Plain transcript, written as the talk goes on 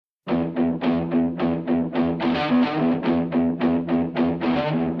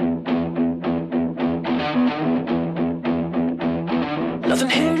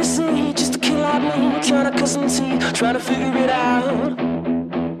Nothing here to see, just a kid like me, trying to cut some teeth, trying to figure it out.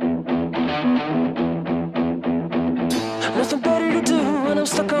 Nothing better to do when I'm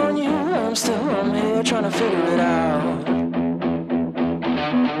stuck on you. I'm here trying to figure it out.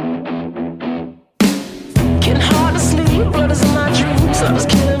 Getting hard to sleep, blood is in my dreams. Love is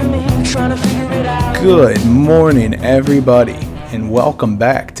killing me, trying to figure it out. Good morning, everybody, and welcome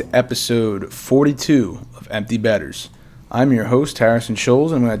back to episode 42 of Empty Betters. I'm your host, Harrison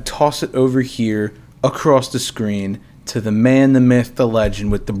Scholes, and I'm going to toss it over here across the screen to the man, the myth, the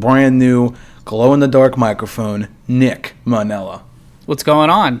legend with the brand new glow-in-the-dark microphone, Nick Manella. What's going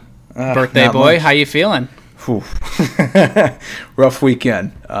on, birthday boy? Much. How you feeling? Rough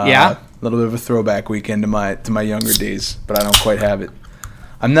weekend. Yeah? A little bit of a throwback weekend to my younger days, but I don't quite have it.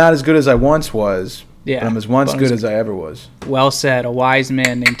 I'm not as good as I once was, Yeah, but I'm as once good as I ever was. Well said. A wise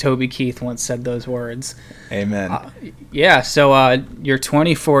man named Toby Keith once said those words. Amen. So you're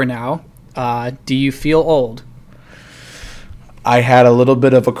 24 now. Do you feel old? I had a little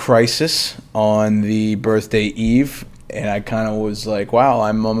bit of a crisis on the birthday eve, and I kind of was like, wow,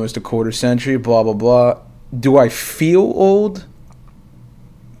 I'm almost a quarter century, blah, blah, blah. Do I feel old?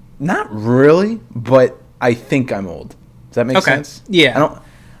 Not really, but I think I'm old. Does that make sense? Yeah.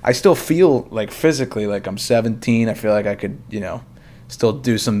 I still feel like physically like I'm 17. I feel like I could, still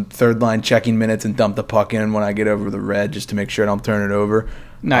do some third line checking minutes and dump the puck in when I get over the red just to make sure I don't turn it over.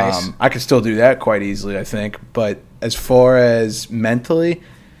 Nice. I could still do that quite easily, I think. But as far as mentally,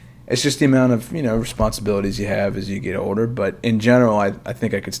 it's just the amount of, responsibilities you have as you get older. But in general, I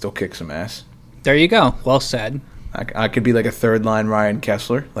think I could still kick some ass. There you go. Well said. I could be like a third line Ryan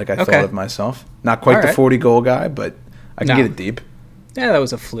Kessler, like I Okay. thought of myself. Not quite All the right. 40 goal guy, but I can No. get it deep. Yeah, that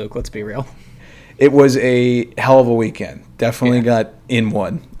was a fluke. Let's be real. It was a hell of a weekend. Definitely Yeah. got in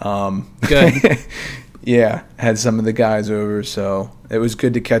one. Good. Yeah, had some of the guys over, so it was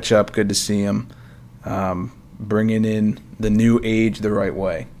good to catch up, good to see them, bringing in the new age the right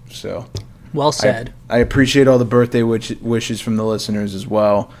way. So Well said. I appreciate all the birthday wishes from the listeners as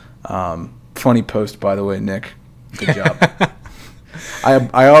well. Funny post, by the way, Nick. Good job.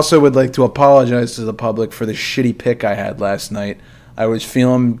 I also would like to apologize to the public for the shitty pick I had last night. I was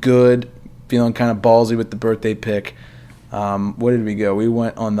feeling good, feeling kind of ballsy with the birthday pick. What did we go? We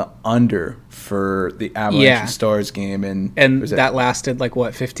went on the under for the Avalanche Yeah. and Stars game. And was that lasted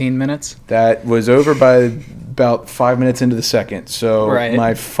 15 minutes? that was over by about 5 minutes into the second. So Right.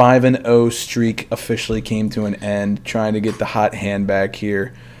 my 5-0 streak officially came to an end, trying to get the hot hand back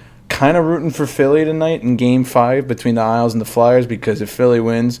here. Kind of rooting for Philly tonight in Game 5 between the Isles and the Flyers, because if Philly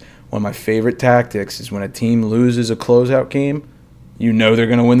wins, one of my favorite tactics is when a team loses a closeout game, they're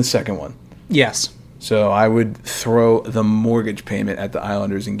going to win the second one. Yes. So I would throw the mortgage payment at the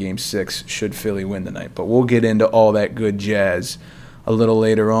Islanders in Game 6 should Philly win tonight. But we'll get into all that good jazz a little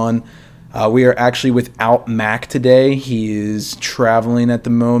later on. We are actually without Mac today. He is traveling at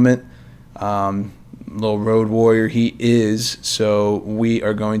the moment. Little road warrior he is. So we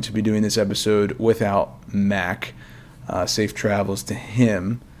are going to be doing this episode without Mac. Safe travels to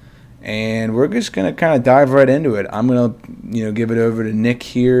him. And we're just going to kind of dive right into it. I'm going to, give it over to Nick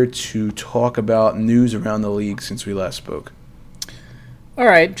here to talk about news around the league since we last spoke. All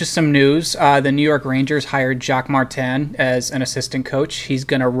right, just some news. The New York Rangers hired Jacques Martin as an assistant coach. He's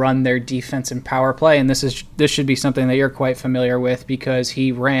going to run their defense and power play, and this should be something that you're quite familiar with because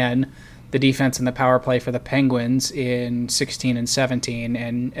he ran the defense and the power play for the Penguins in 16 and 17,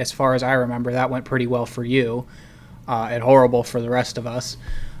 and as far as I remember, that went pretty well for you and horrible for the rest of us.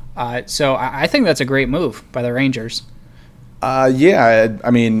 So I think that's a great move by the Rangers. Yeah,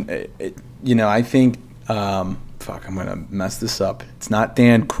 I mean, I think, I'm going to mess this up. It's not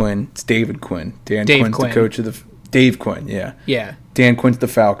Dan Quinn. It's David Quinn. Dave Quinn's Quinn. the coach of Dave Quinn, yeah. Yeah. Dan Quinn's the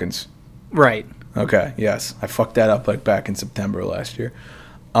Falcons. Right. Okay, yes. I fucked that up back in September last year.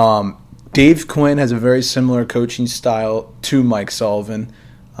 Dave Quinn has a very similar coaching style to Mike Sullivan.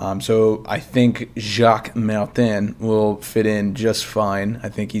 So I think Jacques Martin will fit in just fine. I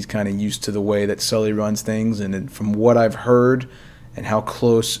think he's kind of used to the way that Sully runs things. And from what I've heard and how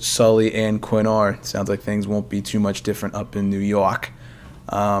close Sully and Quinn are, it sounds like things won't be too much different up in New York.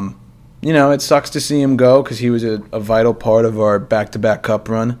 It sucks to see him go because he was a vital part of our back-to-back cup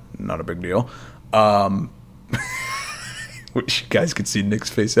run. Not a big deal. Wish you guys could see Nick's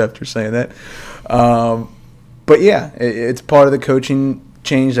face after saying that. But yeah, it's part of the coaching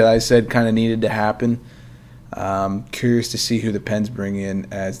change that I said kind of needed to happen. Curious to see who the Pens bring in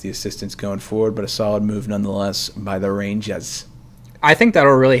as the assistants going forward, but a solid move nonetheless by the Rangers. I think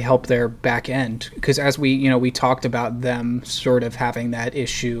that'll really help their back end because as we talked about them sort of having that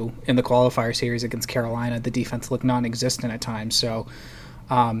issue in the qualifier series against Carolina, the defense looked non-existent at times. So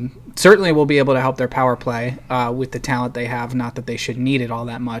Certainly will be able to help their power play with the talent they have. Not that they should need it all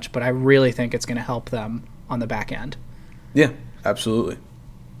that much, but I really think it's going to help them on the back end. Yeah, absolutely.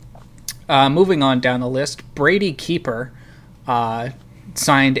 Moving on down the list, Brady Keeper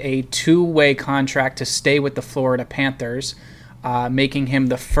signed a 2-way contract to stay with the Florida Panthers, making him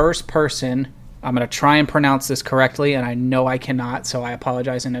the first person, I'm going to try and pronounce this correctly, and I know I cannot, so I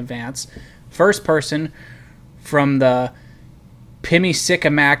apologize in advance, first person from the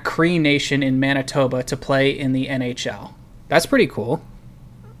Pimicikamak Cree Nation in Manitoba to play in the NHL. That's pretty cool.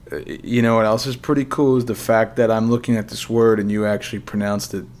 You know what else is pretty cool is the fact that I'm looking at this word and you actually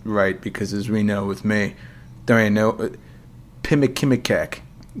pronounced it right, because as we know with me, there ain't no Pimicikamak.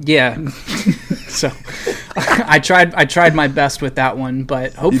 Yeah. So I tried my best with that one,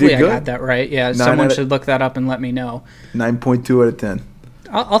 but hopefully I got that right. Yeah, someone should look that up and let me know. 9.2 out of 10.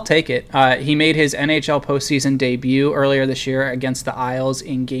 I'll take it. He made his NHL postseason debut earlier this year against the Isles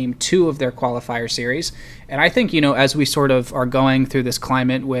in Game 2 of their qualifier series. And I think, as we sort of are going through this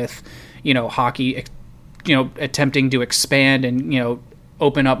climate with, hockey, attempting to expand and,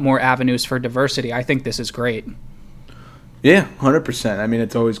 open up more avenues for diversity, I think this is great. Yeah, 100%. I mean,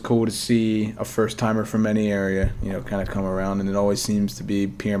 it's always cool to see a first-timer from any area, kind of come around, and it always seems to be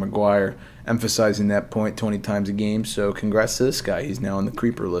Pierre Maguire emphasizing that point 20 times a game. So congrats to this guy. He's now on the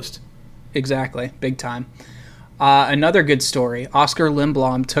creeper list. Exactly. Big time. Another good story. Oscar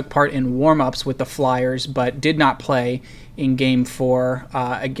Lindblom took part in warm-ups with the Flyers but did not play in Game 4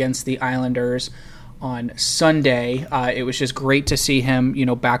 against the Islanders on Sunday. It was just great to see him,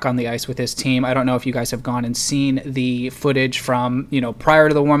 back on the ice with his team. I don't know if you guys have gone and seen the footage from, prior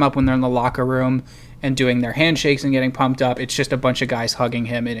to the warm-up when they're in the locker room and doing their handshakes and getting pumped up. It's just a bunch of guys hugging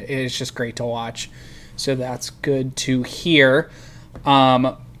him, and it's just great to watch. So that's good to hear.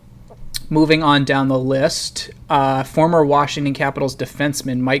 Moving on down the list, former Washington Capitals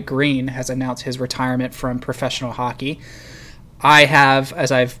defenseman Mike Green has announced his retirement from professional hockey. I have,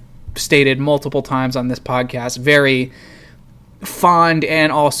 as I've stated multiple times on this podcast, very fond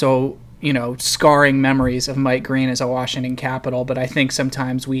and also, scarring memories of Mike Green as a Washington Capital, but I think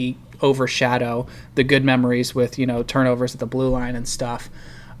sometimes we overshadow the good memories with, turnovers at the blue line and stuff.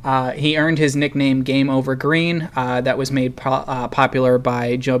 He earned his nickname Game Over Green. That was made popular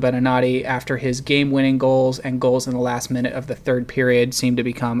by Joe Beninati after his game-winning goals and goals in the last minute of the third period seemed to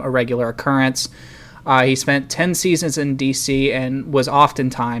become a regular occurrence. He spent 10 seasons in D.C. and was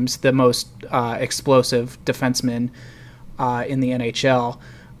oftentimes the most explosive defenseman in the NHL.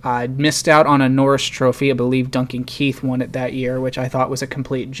 Missed out on a Norris Trophy. I believe Duncan Keith won it that year, which I thought was a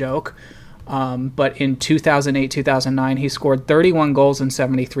complete joke. But in 2008-2009, he scored 31 goals and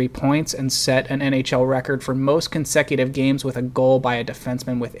 73 points and set an NHL record for most consecutive games with a goal by a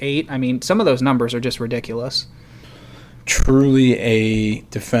defenseman with 8. I mean, some of those numbers are just ridiculous. Truly a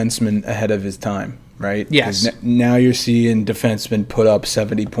defenseman ahead of his time, right? Yes. Now you're seeing defensemen put up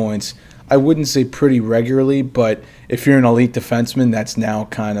 70 points. I wouldn't say pretty regularly, but if you're an elite defenseman, that's now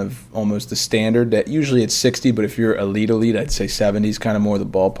kind of almost the standard. That usually it's 60, but if you're elite, I'd say 70 is kind of more the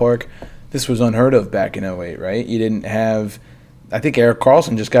ballpark. This was unheard of back in 08, right? You didn't have – I think Erik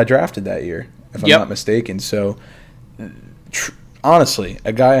Karlsson just got drafted that year, if I'm not mistaken. So, honestly,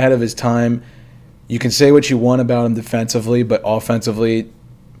 a guy ahead of his time. You can say what you want about him defensively, but offensively,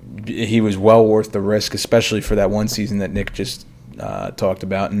 he was well worth the risk, especially for that one season that Nick just talked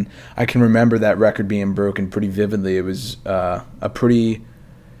about. And I can remember that record being broken pretty vividly. It was a pretty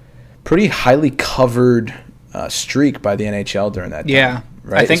highly covered streak by the NHL during that time. Yeah,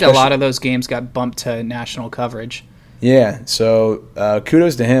 right? I think a lot of those games got bumped to national coverage. Yeah, so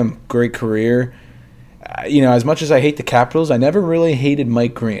kudos to him. Great career. As much as I hate the Capitals, I never really hated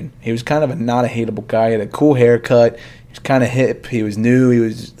Mike Green. He was kind of not a hateable guy. He had a cool haircut. He was kind of hip. He was new. He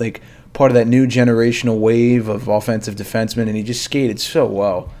was like part of that new generational wave of offensive defensemen, and he just skated so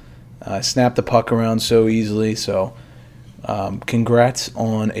well. Snapped the puck around so easily. So congrats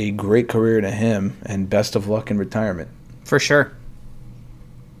on a great career to him, and best of luck in retirement. For sure.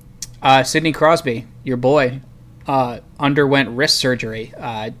 Sidney Crosby, your boy, underwent wrist surgery.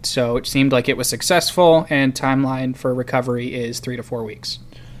 So it seemed like it was successful, and timeline for recovery is 3 to 4 weeks.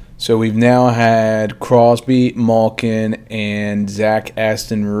 So we've now had Crosby, Malkin, and Zach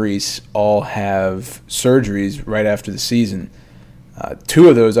Aston Reese all have surgeries right after the season. 2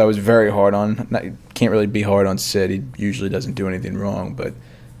 of those I was very hard on. Can't really be hard on Sid. He usually doesn't do anything wrong, but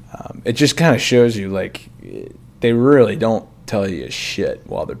it just kind of shows you, like, they really don't tell you shit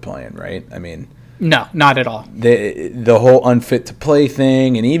while they're playing, right? I mean, no, not at all. The whole unfit to play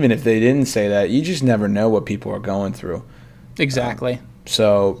thing, and even if they didn't say that, you just never know what people are going through. Exactly.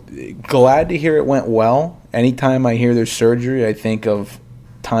 So glad to hear it went well. Anytime I hear there's surgery, I think of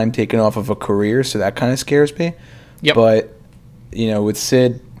time taken off of a career, so that kind of scares me. Yep. But, with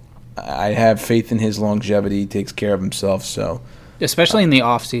Sid, I have faith in his longevity. He takes care of himself, so. Especially in the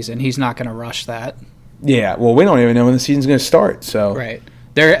offseason, he's not going to rush that. Yeah, well, we don't even know when the season's going to start, so. Right.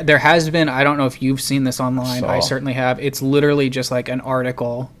 There has been, I don't know if you've seen this online. I certainly have. It's literally just like an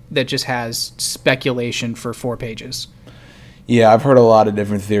article that just has speculation for 4 pages. Yeah, I've heard a lot of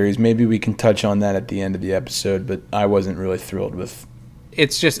different theories. Maybe we can touch on that at the end of the episode, but I wasn't really thrilled with.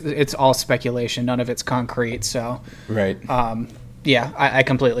 It's all speculation. None of it's concrete. So. Right. Yeah, I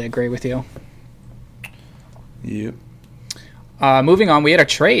completely agree with you. Yep. Moving on, we had a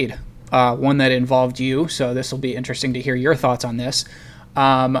trade, one that involved you. So this will be interesting to hear your thoughts on this.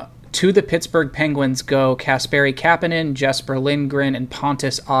 To the Pittsburgh Penguins go Kasperi Kapanen, Jesper Lindgren, and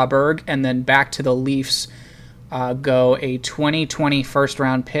Pontus Aberg, and then back to the Leafs go a 2020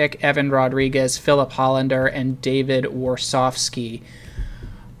 first-round pick, Evan Rodriguez, Philip Hollander, and David Warsofsky.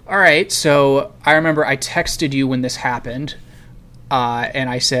 All right, so I remember I texted you when this happened, and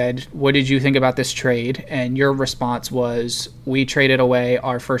I said, what did you think about this trade? And your response was, we traded away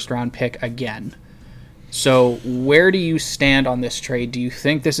our first-round pick again. So where do you stand on this trade? Do you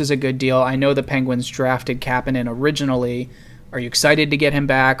think this is a good deal? I know the Penguins drafted Kapanen originally. Are you excited to get him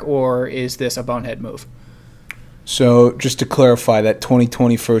back, or is this a bonehead move? So just to clarify, that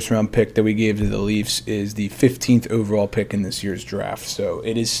 2020 first-round pick that we gave to the Leafs is the 15th overall pick in this year's draft. So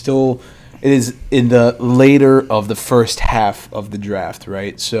it is in the later of the first half of the draft,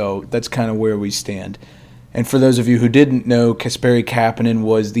 right? So that's kind of where we stand. And for those of you who didn't know, Kasperi Kapanen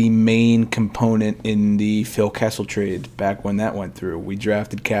was the main component in the Phil Kessel trade back when that went through. We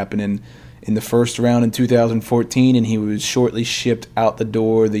drafted Kapanen in the first round in 2014, and he was shortly shipped out the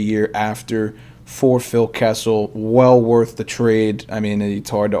door the year after for Phil Kessel. Well worth the trade. I mean, it's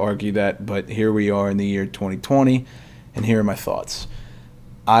hard to argue that, but here we are in the year 2020, and here are my thoughts.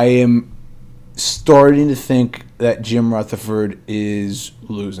 I am starting to think that Jim Rutherford is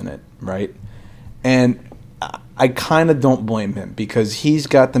losing it, right? And I kind of don't blame him, because he's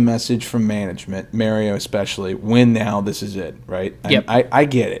got the message from management, Mario especially, win now, this is it, right? Yep. I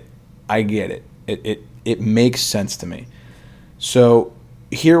get it. I get it. It makes sense to me. So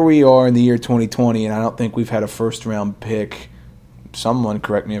here we are in the year 2020, and I don't think we've had a first-round pick, someone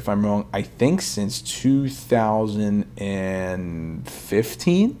correct me if I'm wrong, I think since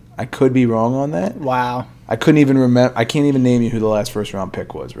 2015. I could be wrong on that. Wow. I couldn't even remember. I can't even name you who the last first-round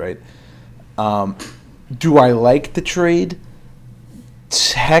pick was, right? Do I like the trade?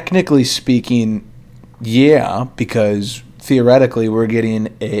 Technically speaking, yeah, because theoretically we're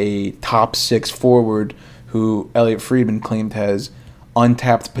getting a top 6 forward who Elliot Friedman claimed has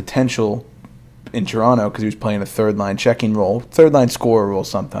untapped potential in Toronto because he was playing a third-line checking role, third-line scorer role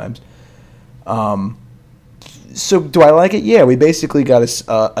sometimes. So do I like it? Yeah, we basically got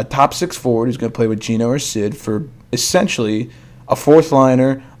a top 6 forward who's going to play with Gino or Sid for essentially a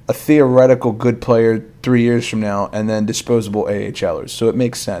fourth-liner, a theoretical good player 3 years from now, and then disposable AHLers. So it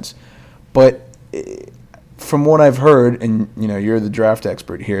makes sense. But from what I've heard, and you're the draft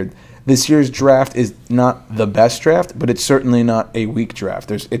expert here, this year's draft is not the best draft, but it's certainly not a weak draft.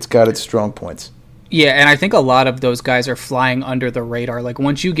 It's got its strong points. Yeah, and I think a lot of those guys are flying under the radar. Like,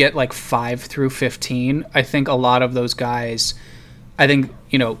 once you get, 5 through 15, I think a lot of those guys, I think,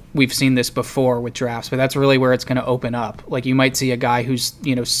 we've seen this before with drafts, but that's really where it's going to open up. Like, you might see a guy who's,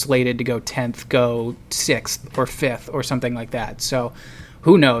 slated to go 10th, go 6th or 5th or something like that. So,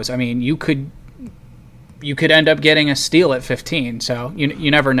 who knows? I mean, you could end up getting a steal at 15, so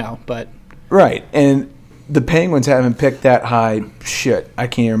you never know. But right, and the Penguins haven't picked that high. Shit, I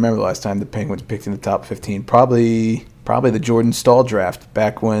can't even remember the last time the Penguins picked in the top 15. Probably the Jordan Staal draft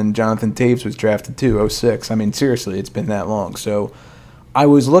back when Jonathan Toews was drafted too, 06. I mean, seriously, it's been that long. So I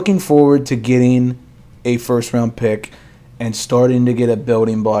was looking forward to getting a first-round pick and starting to get a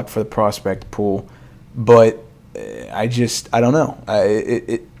building block for the prospect pool. But I don't know.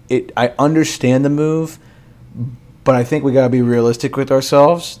 I understand the move, but I think we got to be realistic with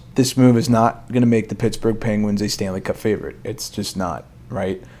ourselves. This move is not going to make the Pittsburgh Penguins a Stanley Cup favorite. It's just not,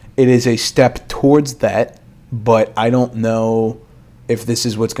 right? It is a step towards that, but I don't know if this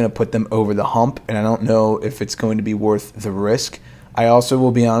is what's going to put them over the hump, and I don't know if it's going to be worth the risk. I also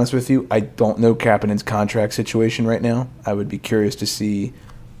will be honest with you, I don't know Kapanen's contract situation right now. I would be curious to see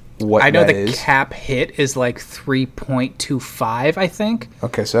what I know that the is. cap hit is 3.25, I think.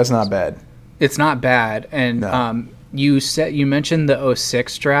 Okay, so that's not bad. It's not bad. And No. you mentioned the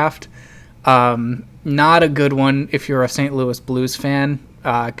 06 draft. Not a good one if you're a St. Louis Blues fan,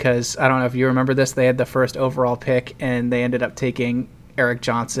 because I don't know if you remember this. They had the first overall pick, and they ended up taking Eric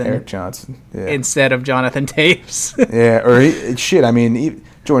Johnson Yeah. instead of Jonathan Toews. Yeah, or shit. I mean,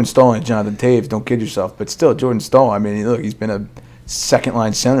 Jordan Staal and Jonathan Taves. Don't kid yourself, but still, Jordan Staal. I mean, look, he's been a second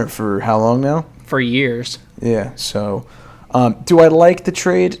line center for how long now? For years. Yeah. So, do I like the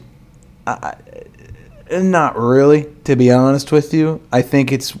trade? Not really, to be honest with you. I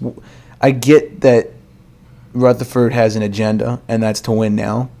think I get that Rutherford has an agenda, and that's to win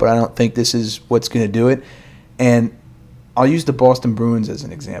now, but I don't think this is what's going to do it. And I'll use the Boston Bruins as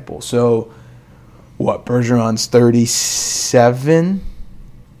an example. So, Bergeron's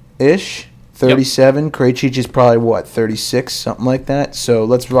 37-ish? 37. Yep. Krejci is probably, 36, something like that. So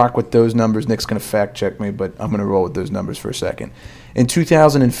let's rock with those numbers. Nick's going to fact check me, but I'm going to roll with those numbers for a second. In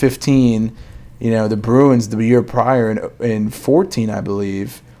 2015, the Bruins, the year prior, in 14, I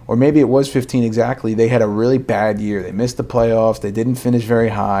believe, or maybe it was 15 exactly, they had a really bad year. They missed the playoffs. They didn't finish very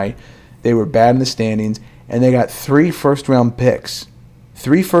high. They were bad in the standings, and they got 3 first-round picks.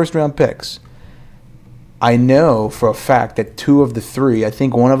 3 first-round picks. I know for a fact that 2 of the 3, I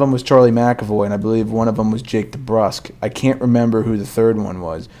think one of them was Charlie McAvoy, and I believe one of them was Jake DeBrusk. I can't remember who the third one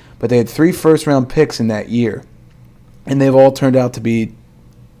was, but they had 3 first-round picks in that year, and they've all turned out to be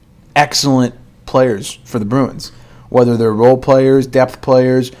excellent players for the Bruins, whether they're role players, depth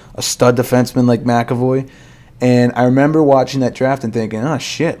players, a stud defenseman like McAvoy. And I remember watching that draft and thinking, oh,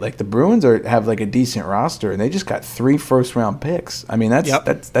 shit, like the Bruins have like a decent roster, and they just got 3 first-round picks. I mean,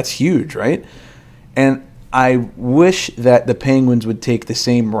 that's huge, right? And I wish that the Penguins would take the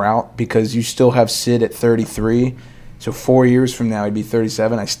same route because you still have Sid at 33. So 4 years from now, he'd be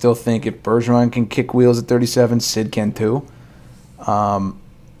 37. I still think if Bergeron can kick wheels at 37, Sid can too. I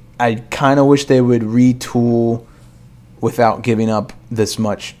kind of wish they would retool without giving up this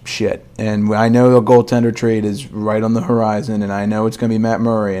much shit. And I know the goaltender trade is right on the horizon, and I know it's going to be Matt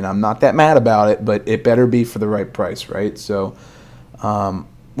Murray, and I'm not that mad about it, but it better be for the right price, right? So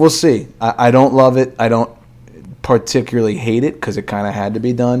we'll see. I don't love it. I don't particularly hate it because it kind of had to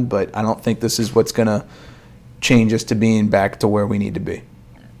be done, but I don't think this is what's going to change us to being back to where we need to be.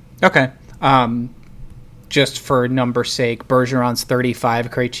 Okay. Just for number's sake, Bergeron's 35,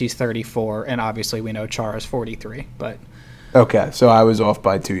 Krejci's 34, and obviously we know Chara's 43. But okay, so I was off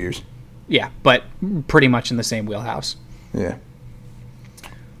by 2 years. Yeah, but pretty much in the same wheelhouse. Yeah.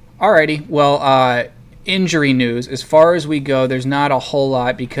 Alrighty, well, injury news. As far as we go, there's not a whole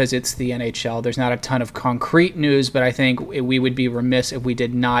lot because it's the NHL. There's not a ton of concrete news, but I think we would be remiss if we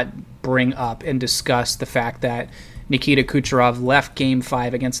did not bring up and discuss the fact that Nikita Kucherov left Game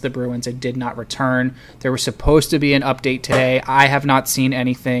 5 against the Bruins and did not return. There was supposed to be an update today. I have not seen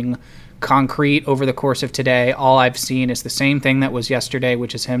anything concrete over the course of today. All I've seen is the same thing that was yesterday,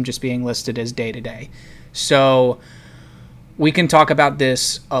 which is him just being listed as day-to-day. So we can talk about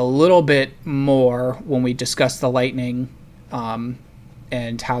this a little bit more when we discuss the Lightning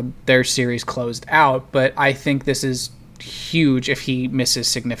and how their series closed out, but I think this is huge if he misses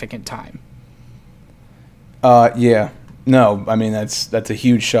significant time. Yeah. No, I mean, that's a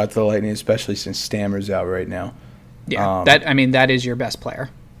huge shot to the Lightning, especially since Stammer's out right now. Yeah, that is your best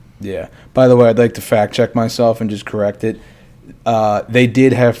player. Yeah. By the way, I'd like to fact check myself and just correct it. They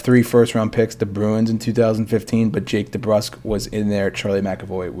did have 3 first-round picks, the Bruins, in 2015, but Jake DeBrusk was in there. Charlie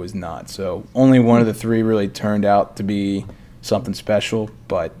McAvoy was not. So only one of the 3 really turned out to be something special,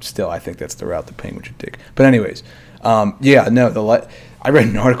 but still I think that's the route the Penguins should take. But anyways, I read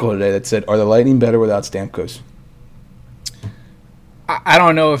an article today that said, are the Lightning better without Stamkos? I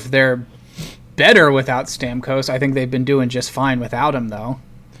don't know if they're better without Stamkos. I think they've been doing just fine without him, though.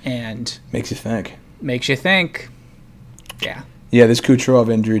 And makes you think. Yeah. Yeah, this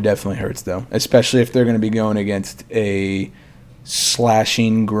Kucherov injury definitely hurts, though, especially if they're going to be going against a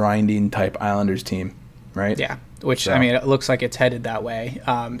slashing, grinding type Islanders team, right? Yeah, which, I mean, it looks like it's headed that way.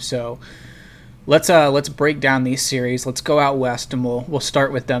 So let's break down these series. Let's go out west, and we'll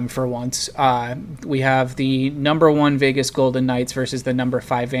start with them for once. We have the number 1 Vegas Golden Knights versus the number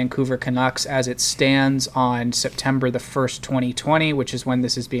 5 Vancouver Canucks as it stands on September the 1st, 2020, which is when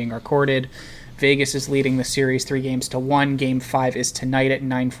this is being recorded. Vegas is leading the series 3-1. Game 5 is tonight at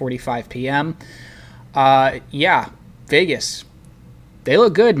 9:45 p.m. Vegas. They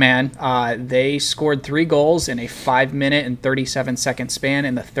look good, man. They scored 3 goals in a 5-minute and 37-second span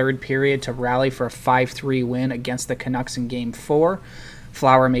in the third period to rally for a 5-3 win against the Canucks in Game 4.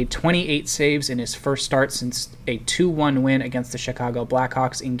 Flower made 28 saves in his first start since a 2-1 win against the Chicago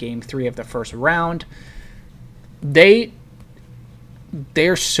Blackhawks in Game 3 of the first round. They're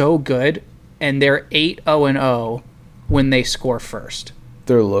so good, and they're 8-0-0 when they score first.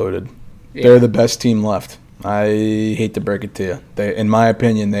 They're loaded. Yeah. They're the best team left. I hate to break it to you. In my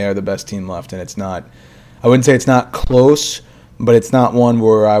opinion, they are the best team left, and it's not. I wouldn't say it's not close, but it's not one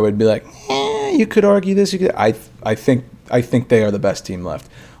where I would be like, you could argue this. I think I think they are the best team left.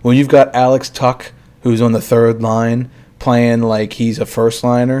 When you've got Alex Tuck, who's on the third line, playing like he's a first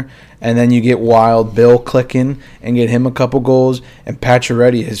liner, and then you get Wild Bill clicking and get him a couple goals, and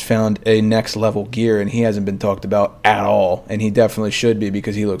Pacioretty has found a next level gear, and he hasn't been talked about at all, and he definitely should be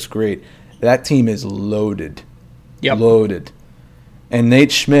because he looks great. That team is loaded. Yep. Loaded. And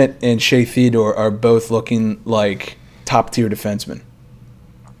Nate Schmidt and Shea Theodore are both looking like top-tier defensemen.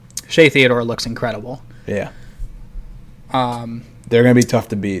 Shea Theodore looks incredible. Yeah. They're going to be tough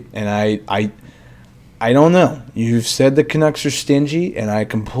to beat. And I don't know. You've said the Canucks are stingy, and I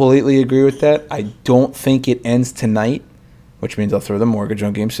completely agree with that. I don't think it ends tonight, which means I'll throw the mortgage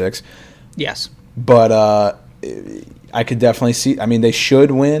on Game 6. Yes. But I could definitely see. I mean, they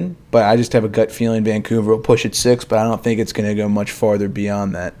should win, but I just have a gut feeling Vancouver will push it 6, but I don't think it's going to go much farther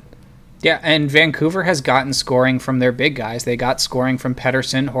beyond that. Yeah, and Vancouver has gotten scoring from their big guys. They got scoring from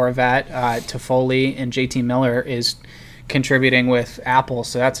Pettersson, Horvat, Toffoli, and JT Miller is contributing with Apple,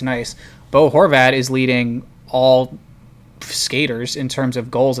 so that's nice. Bo Horvat is leading all skaters in terms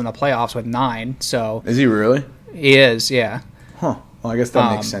of goals in the playoffs with 9. So Is he really? He is, yeah. Huh. Well, I guess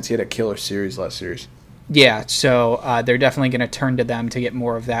that makes sense. He had a killer series last series. Yeah, so they're definitely going to turn to them to get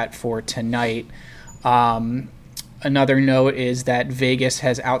more of that for tonight. Another note is that Vegas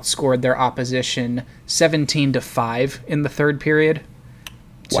has outscored their opposition 17-5 in the third period.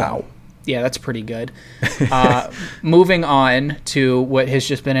 Wow. Yeah, that's pretty good. Moving on to what has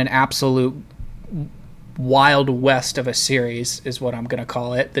just been an absolute wild west of a series is what I'm going to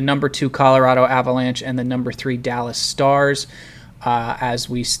call it. The number 2 Colorado Avalanche and the number 3 Dallas Stars. As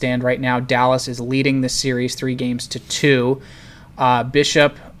we stand right now, Dallas is leading the series 3-2.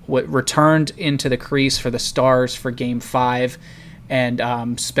 Bishop returned into the crease for the Stars for Game 5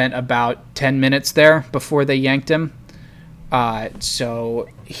 and spent about 10 minutes there before they yanked him. So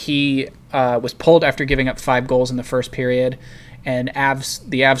he was pulled after giving up 5 goals in the first period, and the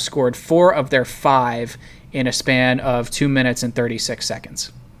Avs scored 4 of their 5 in a span of 2 minutes and 36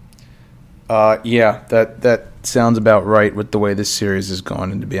 seconds. Yeah, that sounds about right with the way this series has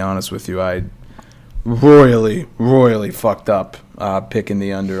gone, and to be honest with you, I royally fucked up picking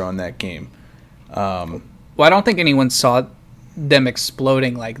the under on that game. Well, I don't think anyone saw them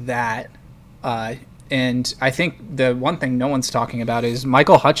exploding like that. And I think the one thing no one's talking about is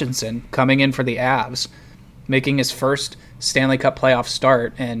Michael Hutchinson coming in for the Avs, making his first Stanley Cup playoff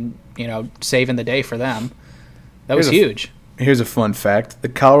start and, saving the day for them. That was huge. Here's a fun fact. The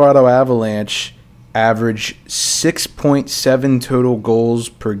Colorado Avalanche average 6.7 total goals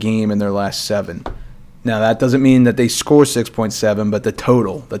per game in their last 7. Now, that doesn't mean that they score 6.7, but the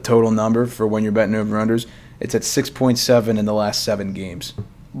total number for when you're betting over-unders, it's at 6.7 in the last 7 games.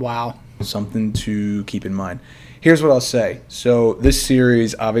 Wow. Something to keep in mind. Here's what I'll say. So this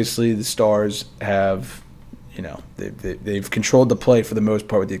series, obviously, the Stars have, they've controlled the play for the most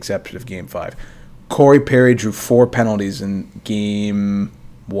part with the exception of Game 5. Corey Perry drew 4 penalties in Game,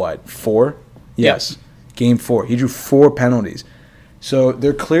 4? Yes. Yep. Game 4. He drew 4 penalties. So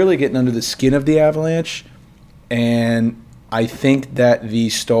they're clearly getting under the skin of the Avalanche, and I think that the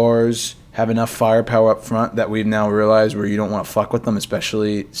Stars have enough firepower up front that we've now realized where you don't want to fuck with them,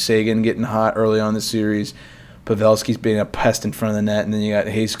 especially Sagan getting hot early on in the series, Pavelski's being a pest in front of the net, and then you got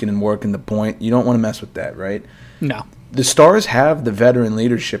Heiskanen working the point. You don't want to mess with that, right? No. The Stars have the veteran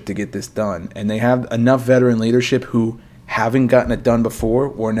leadership to get this done, and they have enough veteran leadership who haven't gotten it done before,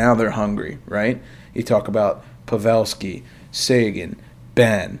 or now they're hungry, right? You talk about Pavelski, Sagan,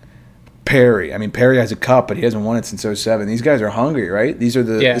 Ben, Perry. I mean, Perry has a cup, but he hasn't won it since 2007. These guys are hungry, right? These are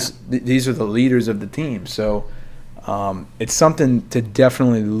the leaders of the team. So it's something to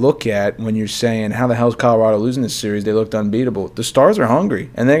definitely look at when you're saying, how the hell is Colorado losing this series? They looked unbeatable. The Stars are hungry,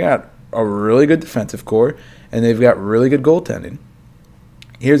 and they got a really good defensive core, and they've got really good goaltending.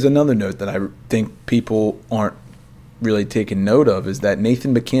 Here's another note that I think people aren't really taking note of is that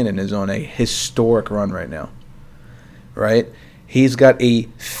Nathan MacKinnon is on a historic run right now, right? He's got a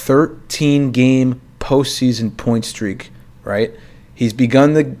 13-game postseason point streak, right? He's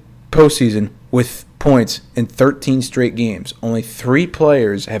begun the postseason with points in 13 straight games. Only 3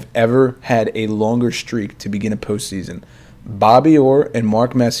 players have ever had a longer streak to begin a postseason. Bobby Orr and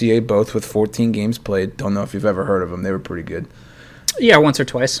Mark Messier, both with 14 games played. Don't know if you've ever heard of them. They were pretty good. Yeah, once or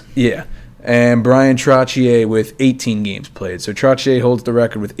twice. Yeah. And Brian Trottier with 18 games played. So Trottier holds the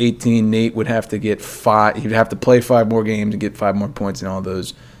record with 18. Nate would have to get 5. He'd have to play 5 more games and get 5 more points in all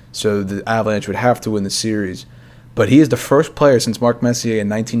those. So the Avalanche would have to win the series. But he is the first player since Mark Messier in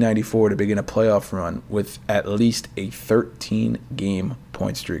 1994 to begin a playoff run with at least a 13-game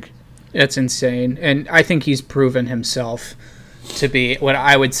point streak. It's insane. And I think he's proven himself to be what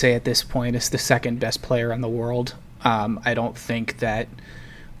I would say at this point is the second best player in the world. I don't think that,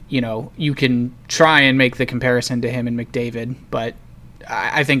 you can try and make the comparison to him and McDavid, but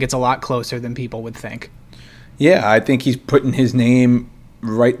I think it's a lot closer than people would think. Yeah, I think he's putting his name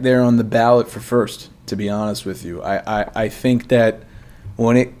right there on the ballot for first, to be honest with you. I think that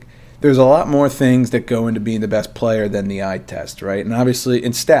there's a lot more things that go into being the best player than the eye test, right? And obviously,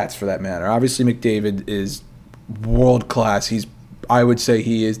 in stats for that matter. Obviously, McDavid is world class. I would say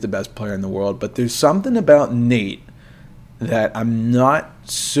he is the best player in the world. But there's something about Nate that I'm not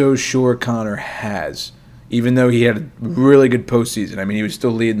so sure Connor has, even though he had a really good postseason. I mean, he was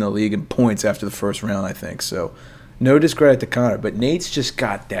still leading the league in points after the first round, I think. So, no discredit to Connor, but Nate's just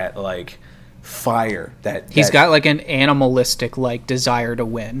got that, fire. He's got, an animalistic, desire to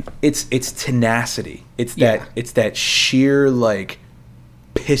win. It's tenacity. It's that sheer,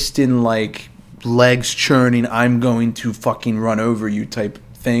 piston, legs churning, I'm going to fucking run over you type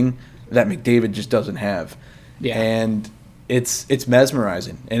thing that McDavid just doesn't have. Yeah. And it's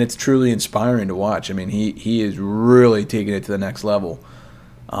mesmerizing, and it's truly inspiring to watch. I mean, he is really taking it to the next level.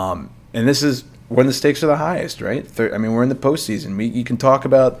 And this is when the stakes are the highest, right? We're in the postseason. You can talk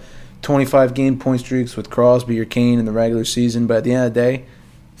about 25-game point streaks with Crosby or Kane in the regular season, but at the end of the day,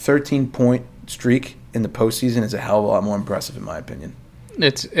 13-point streak in the postseason is a hell of a lot more impressive, in my opinion.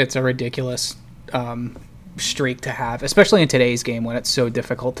 It's a ridiculous streak to have, especially in today's game when it's so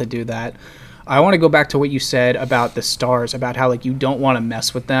difficult to do that. I want to go back to what you said about the Stars, about how you don't want to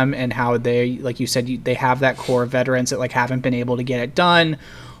mess with them, and how they, you said, they have that core of veterans that haven't been able to get it done,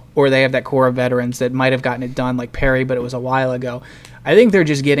 or they have that core of veterans that might have gotten it done, like Perry, but it was a while ago. I think they're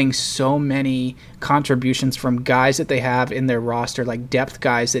just getting so many contributions from guys that they have in their roster, depth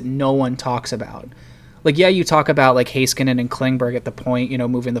guys that no one talks about. You talk about Heiskanen and Klingberg at the point,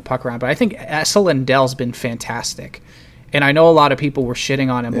 moving the puck around, but I think Esa Lindell's been fantastic. And I know a lot of people were shitting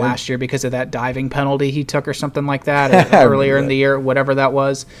on him last year because of that diving penalty he took or something like that, or earlier in the year, whatever that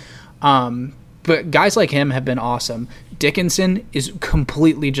was. But guys like him have been awesome. Dickinson is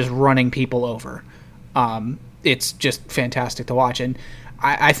completely just running people over. It's just fantastic to watch. And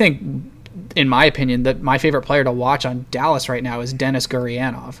I think, in my opinion, that my favorite player to watch on Dallas right now is Denis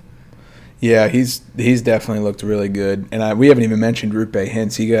Gurianov. Yeah, he's definitely looked really good, and we haven't even mentioned Rupe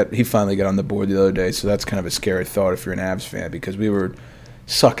Hintz. He finally got on the board the other day, so that's kind of a scary thought if you're an Avs fan, because we were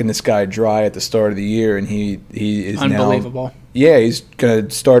sucking this guy dry at the start of the year, and he is unbelievable. He's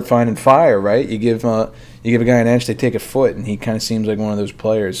gonna start finding fire, right? You give a guy an inch, they take a foot, and he kind of seems like one of those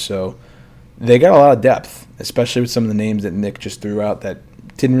players. So they got a lot of depth, especially with some of the names that Nick just threw out that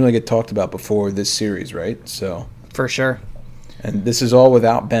didn't really get talked about before this series, right? So for sure. And this is all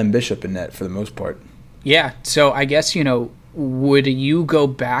without Ben Bishop in net for the most part. Yeah, so I guess, would you go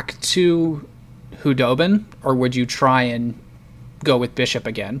back to Khudobin, or would you try and go with Bishop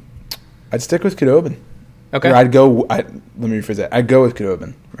again? I'd stick with Khudobin. Okay. Or let me rephrase that. I'd go with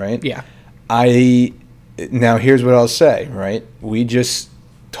Khudobin, right? Yeah. Now, here's what I'll say, right? We just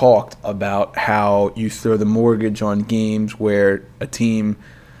talked about how you throw the mortgage on games where a team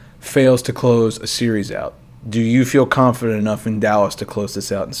fails to close a series out. Do you feel confident enough in Dallas to close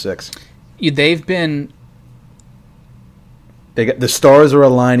this out in 6? They've been... The stars are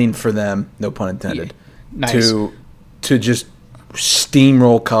aligning for them, no pun intended, nice. to just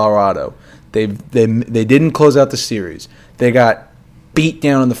steamroll Colorado. They didn't close out the series. They got beat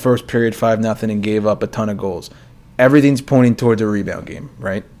down in the first period 5-0 and gave up a ton of goals. Everything's pointing towards a rebound game,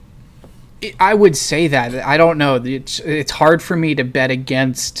 right? I would say that. I don't know. It's hard for me to bet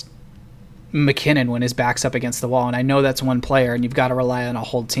against McKinnon when his back's up against the wall, and I know that's one player and you've got to rely on a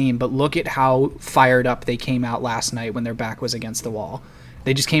whole team, but look at how fired up they came out last night when their back was against the wall.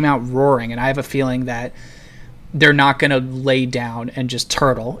 They just came out roaring, and I have a feeling that they're not going to lay down and just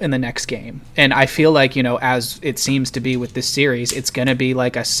turtle in the next game. And I feel like, as it seems to be with this series, it's going to be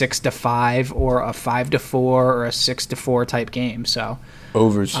like a 6-5 or a 5-4 or a 6-4 type game. So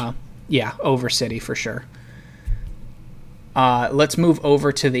overs. Yeah, over City for sure. Let's move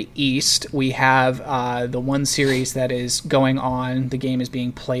over to the East. We have the one series that is going on. The game is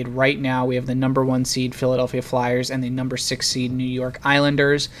being played right now. We have the number 1 seed Philadelphia Flyers and the number 6 seed New York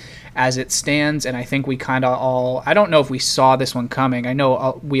Islanders as it stands. And I think we kind of all, I don't know if we saw this one coming. I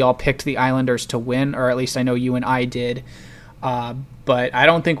know we all picked the Islanders to win, or at least I know you and I did. But I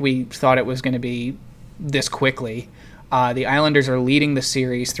don't think we thought it was going to be this quickly. The Islanders are leading the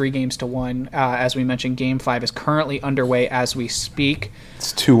series 3-1. As we mentioned, Game 5 is currently underway as we speak.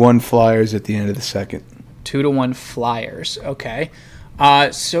 It's 2-1 Flyers at the end of the second. 2-1 Flyers. Okay.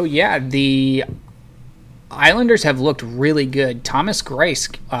 The Islanders have looked really good. Thomas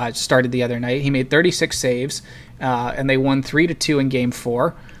Greiss started the other night. He made 36 saves, and they won 3-2 in Game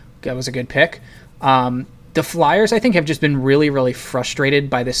 4. That was a good pick. The Flyers, I think, have just been really, really frustrated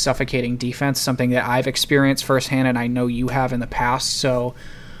by this suffocating defense, something that I've experienced firsthand, and I know you have in the past. So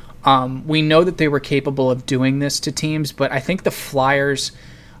we know that they were capable of doing this to teams, but I think the Flyers'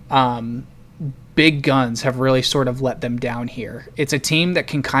 big guns have really sort of let them down here. It's a team that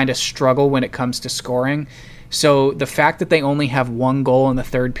can kind of struggle when it comes to scoring. So the fact that they only have one goal in the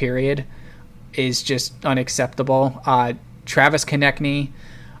third period is just unacceptable. Travis Konechny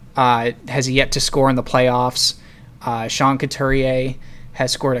has yet to score in the playoffs. Sean Couturier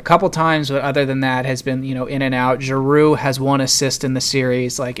has scored a couple times, but other than that has been, in and out. Giroux has 1 assist in the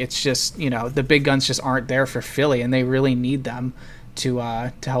series. Like, it's just, the big guns just aren't there for Philly, and they really need them to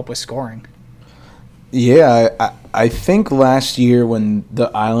help with scoring. Yeah, I think last year when the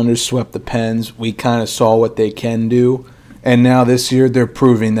Islanders swept the Pens, we kind of saw what they can do. And now this year, they're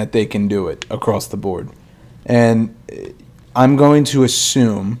proving that they can do it across the board. And I'm going to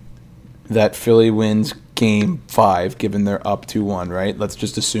assume that Philly wins Game 5, given they're up 2-1, right? Let's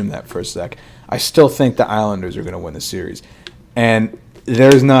just assume that for a sec. I still think the Islanders are going to win the series. And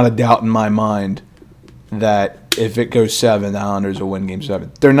there's not a doubt in my mind that if it goes 7, the Islanders will win Game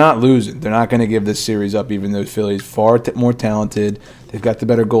 7. They're not losing. They're not going to give this series up, even though Philly's far more talented. They've got the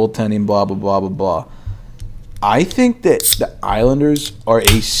better goaltending, blah, blah, blah, blah, blah. I think that the Islanders are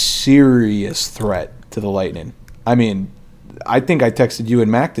a serious threat to the Lightning. I mean, I think I texted you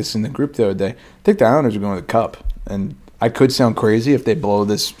and Mac this in the group the other day. I think the Islanders are going to the Cup. And I could sound crazy if they blow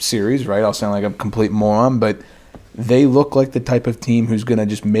this series, right? I'll sound like a complete moron, but they look like the type of team who's going to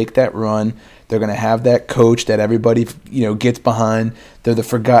just make that run. They're going to have that coach that everybody, gets behind. They're the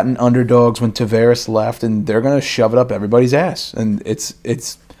forgotten underdogs when Tavares left, and they're going to shove it up everybody's ass. And it's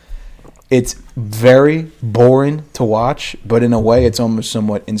very boring to watch, but in a way it's almost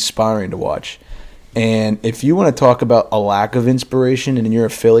somewhat inspiring to watch. And if you want to talk about a lack of inspiration and you're a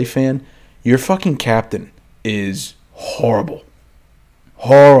Philly fan, your fucking captain is horrible.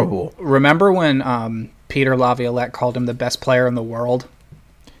 Horrible. Remember when Peter Laviolette called him the best player in the world?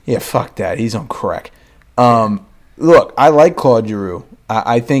 Yeah, fuck that. He's on crack. Look, I like Claude Giroux.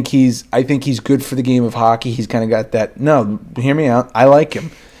 I think he's good for the game of hockey. He's kind of got that. No, hear me out. I like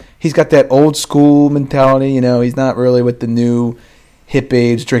him. He's got that old school mentality. He's not really with the new hip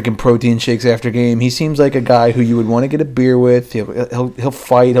babes drinking protein shakes after game. He seems like a guy who you would want to get a beer with. He'll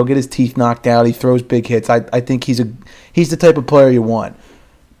fight. He'll get his teeth knocked out. He throws big hits. I think he's the type of player you want.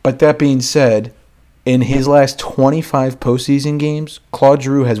 But that being said, in his last 25 postseason games, Claude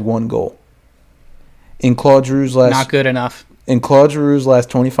Giroux has 1 goal. Not good enough. In Claude Giroux's last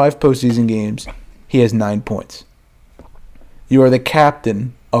 25 postseason games, he has 9 points. You are the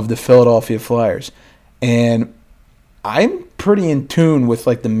captain of the Philadelphia Flyers. And I'm pretty in tune with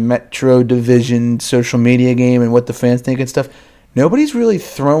like the Metro Division social media game and what the fans think and stuff. Nobody's really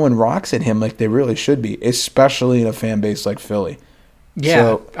throwing rocks at him like they really should be, especially in a fan base like Philly. Yeah,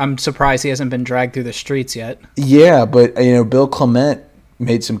 so, I'm surprised he hasn't been dragged through the streets yet. Yeah, but Bill Clement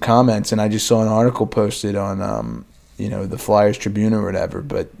made some comments, and I just saw an article posted on the Flyers Tribune or whatever.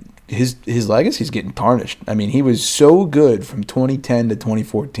 But his legacy's getting tarnished. I mean, he was so good from 2010 to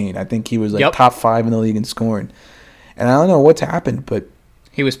 2014. I think he was top 5 in the league in scoring. And I don't know what's happened, but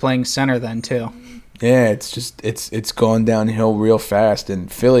he was playing center then too. Yeah, it's just it's gone downhill real fast, and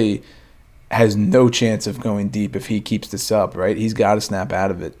Philly has no chance of going deep if he keeps this up, right? He's got to snap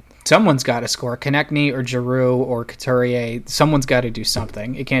out of it. Someone's got to score. Konechny or Giroux or Couturier, someone's got to do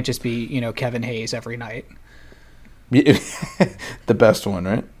something. It can't just be, Kevin Hayes every night. The best one,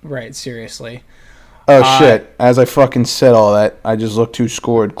 right? Right, seriously. Oh, shit. As I fucking said all that, I just looked who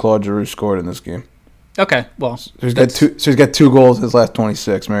scored. Claude Giroux scored in this game. Okay, well. So he's got 2 goals in his last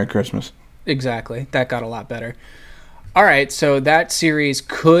 26. Merry Christmas. Exactly. That got a lot better. All right, so that series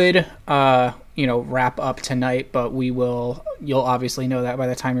could, wrap up tonight, but you'll obviously know that by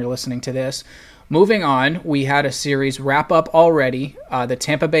the time you're listening to this. Moving on, we had a series wrap up already. The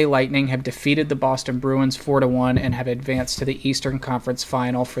Tampa Bay Lightning have defeated the Boston Bruins 4-1 and have advanced to the Eastern Conference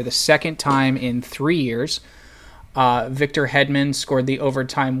Final for the second time in 3 years. Victor Hedman scored the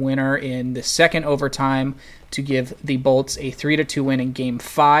overtime winner in the second overtime to give the Bolts a 3-2 win in Game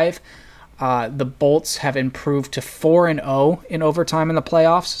 5. The Bolts have improved to 4-0 in overtime in the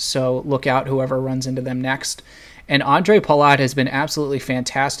playoffs, so look out whoever runs into them next. And Andre Palat has been absolutely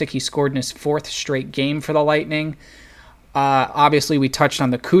fantastic. He scored in his 4th straight game for the Lightning. Obviously, we touched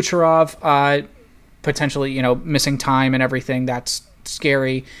on the Kucherov potentially, missing time and everything. That's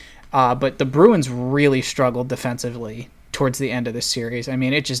scary. But the Bruins really struggled defensively towards the end of the series. I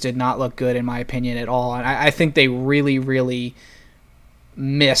mean, it just did not look good in my opinion at all. And I think they really, really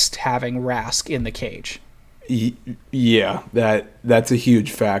missed having Rask in the cage. Yeah, that's a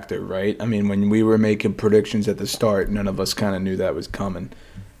huge factor, right? I mean, when we were making predictions at the start, none of us kind of knew that was coming.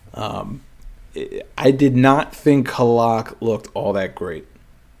 I did not think Halak looked all that great.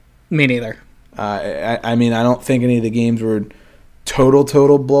 Me neither. I mean, I don't think any of the games were total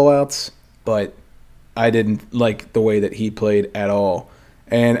blowouts, but I didn't like the way that he played at all.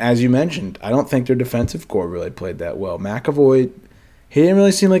 And as you mentioned, I don't think their defensive core really played that well. McAvoy, he didn't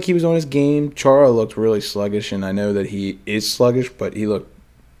really seem like he was on his game. Chara looked really sluggish, and I know that he is sluggish, but he looked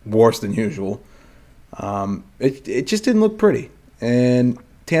worse than usual. It just didn't look pretty. And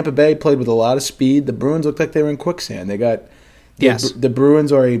Tampa Bay played with a lot of speed. The Bruins looked like they were in quicksand. The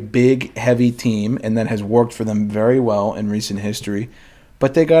Bruins are a big, heavy team, and that has worked for them very well in recent history.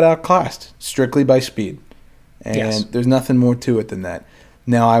 But they got outclassed strictly by speed. And there's nothing more to it than that.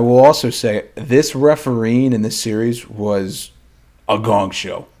 Now, I will also say this refereeing in this series was a gong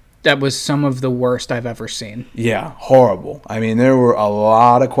show. That was some of the worst I've ever seen. Yeah, horrible. I mean, there were a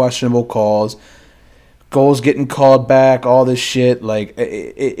lot of questionable calls, goals getting called back, all this shit. Like,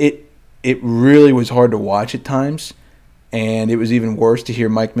 it really was hard to watch at times. And it was even worse to hear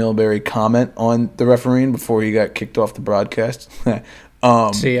Mike Milbury comment on the refereeing before he got kicked off the broadcast.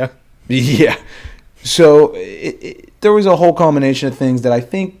 See ya. Yeah. So there was a whole combination of things that I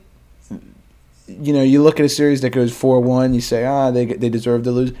think, you look at a series that goes 4-1, you say, they deserve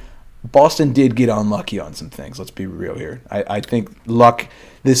to lose. Boston did get unlucky on some things. Let's be real here. I think luck,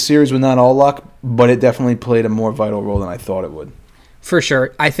 this series was not all luck, but it definitely played a more vital role than I thought it would. For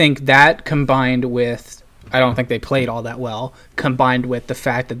sure. I think that combined with, I don't think they played all that well, combined with the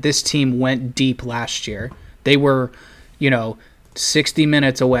fact that this team went deep last year. They were, 60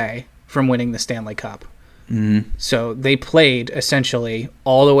 minutes away from winning the Stanley Cup. Mm-hmm. So they played essentially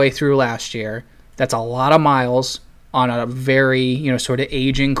all the way through last year. That's a lot of miles on a very, sort of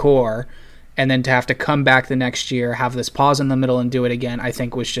aging core. And then to have to come back the next year, have this pause in the middle and do it again, I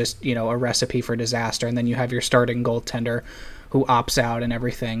think was just, a recipe for disaster. And then you have your starting goaltender who opts out and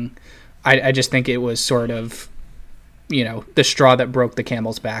everything. I just think it was sort of, the straw that broke the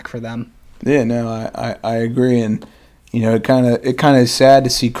camel's back for them. Yeah, no, I agree. And, it kind of is sad to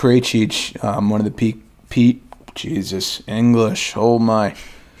see Krejci, one of the Jesus, English, oh my.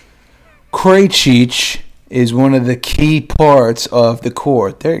 Krejci is one of the key parts of the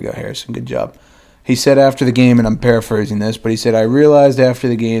core. There you go, Harrison, good job. He said after the game, and I'm paraphrasing this, but he said, I realized after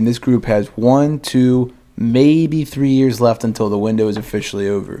the game this group has 1, 2, maybe 3 years left until the window is officially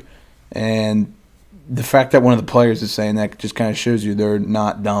over. And the fact that one of the players is saying that just kind of shows you they're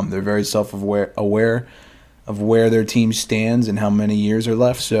not dumb. They're very self-aware of where their team stands and how many years are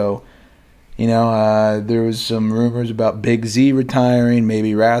left. So, there was some rumors about Big Z retiring.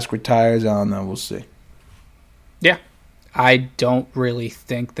 Maybe Rask retires. I don't know. We'll see. Yeah. I don't really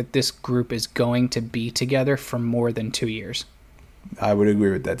think that this group is going to be together for more than 2 years. I would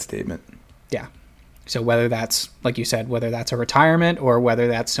agree with that statement. Yeah. So whether that's, like you said, whether that's a retirement or whether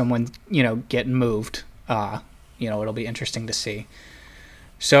that's someone, getting moved, it'll be interesting to see.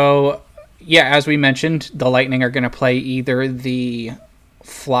 So, yeah, as we mentioned, the Lightning are going to play either the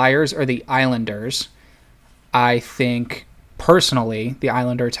Flyers or the Islanders. I think, personally, the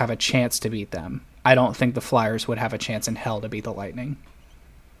Islanders have a chance to beat them. I don't think the Flyers would have a chance in hell to beat the Lightning.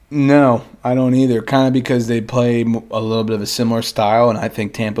 No, I don't either. Kind of because they play a little bit of a similar style, and I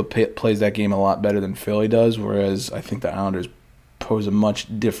think Tampa plays that game a lot better than Philly does, whereas I think the Islanders pose a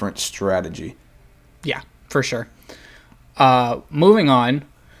much different strategy. Yeah, for sure. Moving on,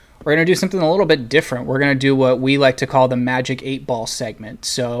 we're going to do something a little bit different. We're going to do what we like to call the Magic 8 Ball segment.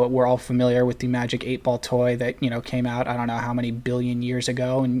 So we're all familiar with the Magic 8 Ball toy that, came out, I don't know how many billion years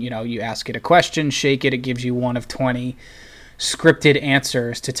ago, and, you ask it a question, shake it, it gives you one of 20 scripted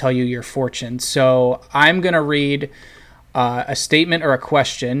answers to tell you your fortune. So I'm going to read a statement or a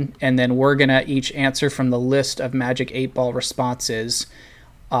question, and then we're going to each answer from the list of Magic 8 Ball responses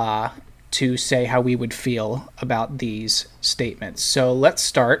to say how we would feel about these statements. So let's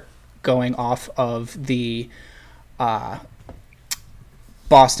start going off of the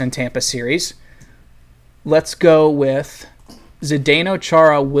Boston-Tampa series. Let's go with Zdeno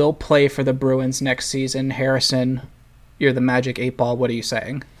Chara will play for the Bruins next season. Harrison, you're the Magic 8 Ball. What are you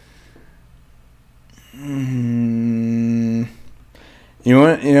saying? You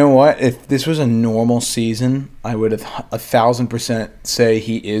know what? If this was a normal season, I would have 1,000% say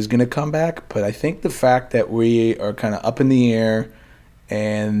he is going to come back. But I think the fact that we are kind of up in the air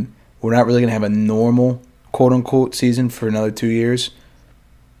and we're not really going to have a normal, quote-unquote, season for another 2 years,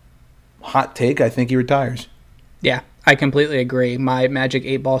 hot take, I think he retires. Yeah, I completely agree. My Magic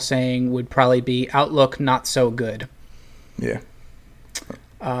 8 Ball saying would probably be outlook not so good. Yeah.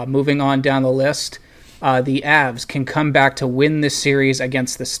 Moving on down the list, the Avs can come back to win this series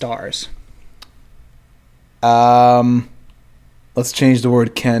against the Stars? Let's change the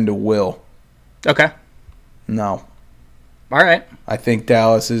word can to will. Okay. No. All right. I think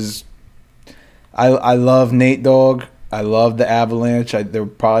Dallas is. I love Nate Dogg. I love the Avalanche. They're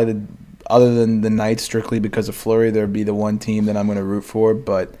probably other than the Knights, strictly because of Fleury, there'd be the one team that I'm going to root for.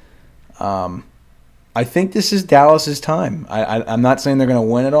 But I think this is Dallas's time. I'm not saying they're going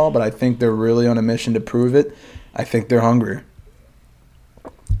to win it all, but I think they're really on a mission to prove it. I think they're hungry.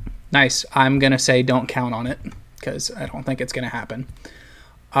 Nice. I'm going to say don't count on it because I don't think it's going to happen.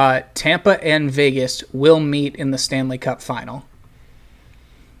 Tampa and Vegas will meet in the Stanley Cup final.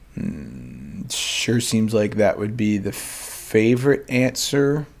 Sure seems like that would be the favorite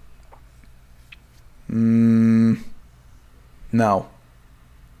answer. No.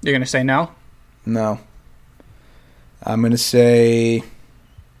 You're going to say no? No. I'm going to say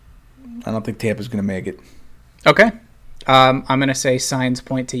I don't think Tampa's going to make it. Okay. I'm going to say signs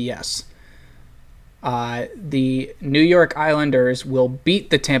point to yes. The New York Islanders will beat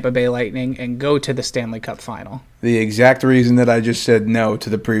the Tampa Bay Lightning and go to the Stanley Cup final. The exact reason that I just said no to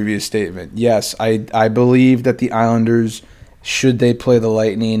the previous statement. Yes, I believe that the Islanders, should they play the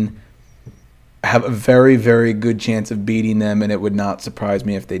Lightning, have a very, very good chance of beating them, and it would not surprise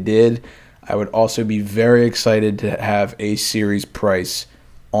me if they did. I would also be very excited to have a series price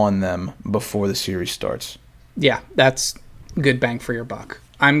on them before the series starts. Yeah, that's good bang for your buck.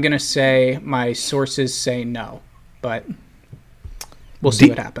 I'm going to say my sources say no, but we'll see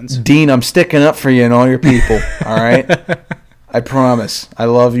what happens. Dean, I'm sticking up for you and all your people, all right? I promise. I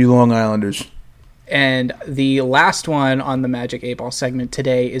love you, Long Islanders. And the last one on the Magic 8 Ball segment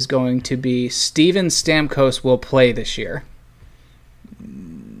today is going to be Steven Stamkos will play this year.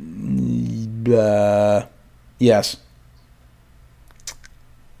 Yes.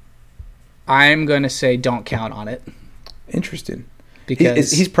 I'm going to say don't count on it. Interesting.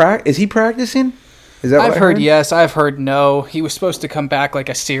 Because is he practicing? Is that what I've heard yes, I've heard no. He was supposed to come back like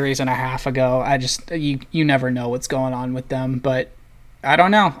a series and a half ago. You never know what's going on with them, but I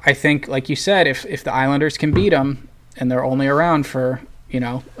don't know. I think, like you said, if the Islanders can beat them and they're only around for,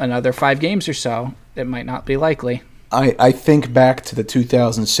 another 5 games or so, it might not be likely. I think back to the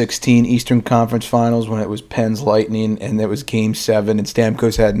 2016 Eastern Conference Finals when it was Penn's Lightning and it was Game 7 and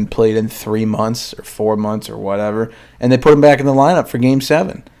Stamkos hadn't played in 3 months or 4 months or whatever, and they put him back in the lineup for Game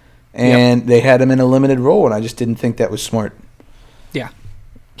 7. And They had him in a limited role, and I just didn't think that was smart. Yeah.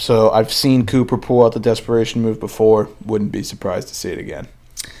 So I've seen Cooper pull out the desperation move before. Wouldn't be surprised to see it again.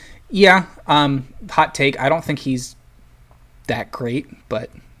 Yeah. Hot take. I don't think he's that great, but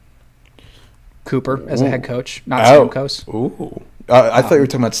Cooper as a head coach, not Stamkos. Ooh. I thought you were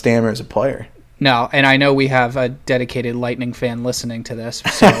talking about Stammer as a player. No, and I know we have a dedicated Lightning fan listening to this,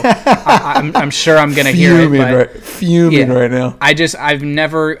 so I'm sure I'm going to hear it. Fuming right now. I've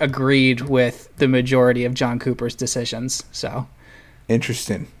never agreed with the majority of John Cooper's decisions. So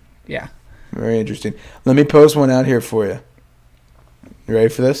interesting. Yeah. Very interesting. Let me post one out here for you. You ready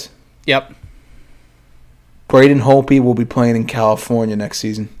for this? Yep. Braden Holtby will be playing in California next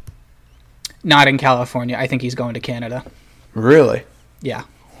season. Not in California. I think he's going to Canada. Really? Yeah.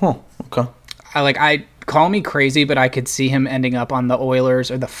 Huh. Okay. I call me crazy, but I could see him ending up on the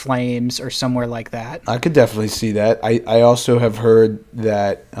Oilers or the Flames or somewhere like that. I could definitely see that. I also have heard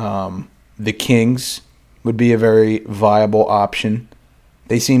that the Kings would be a very viable option.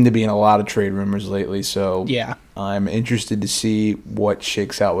 They seem to be in a lot of trade rumors lately, so yeah, I'm interested to see what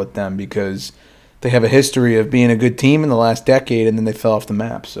shakes out with them because they have a history of being a good team in the last decade, and then they fell off the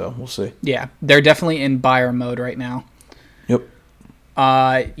map, so we'll see. Yeah, they're definitely in buyer mode right now. Yep.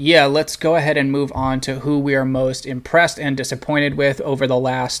 Let's go ahead and move on to who we are most impressed and disappointed with over the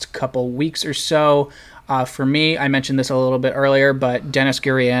last couple weeks or so. For me, I mentioned this a little bit earlier, but Denis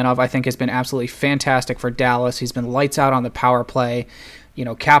Gurianov, I think, has been absolutely fantastic for Dallas. He's been lights out on the power play,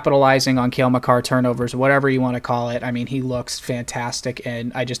 capitalizing on Cale Makar turnovers, whatever you want to call it. I mean, he looks fantastic,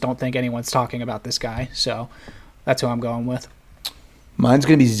 and I just don't think anyone's talking about this guy. So that's who I'm going with. Mine's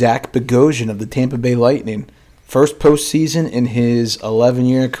going to be Zach Bogosian of the Tampa Bay Lightning. First postseason in his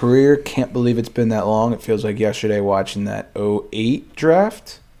 11-year career. Can't believe it's been that long. It feels like yesterday watching that 2008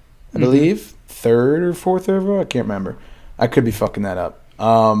 draft, I believe. 3rd or 4th overall? I can't remember. I could be fucking that up.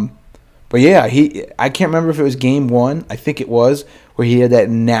 But yeah, I can't remember if it was game 1. I think it was, where he had that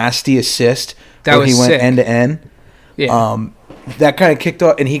nasty assist where he went end-to-end. Yeah. That kind of kicked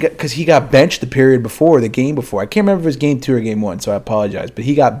off, and because he got benched the game before. I can't remember if it was game 2 or game 1, so I apologize. But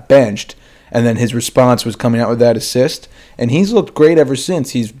he got benched. And then his response was coming out with that assist. And he's looked great ever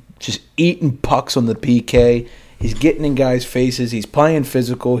since. He's just eating pucks on the PK. He's getting in guys' faces. He's playing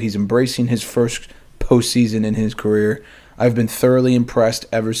physical. He's embracing his first postseason in his career. I've been thoroughly impressed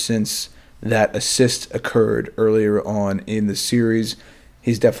ever since that assist occurred earlier on in the series.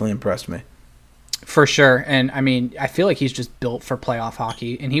 He's definitely impressed me. For sure. And I mean, I feel like he's just built for playoff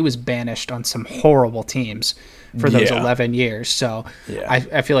hockey, and he was banished on some horrible teams for those 11 years. So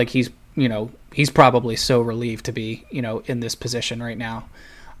I feel like he's probably so relieved to be, in this position right now.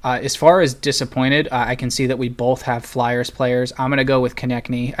 As far as disappointed, I can see that we both have Flyers players. I'm going to go with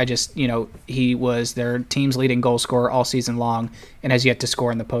Konechny. He was their team's leading goal scorer all season long and has yet to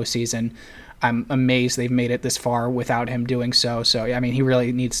score in the postseason. I'm amazed they've made it this far without him doing so. So, I mean, he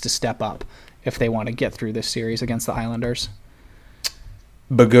really needs to step up if they want to get through this series against the Islanders.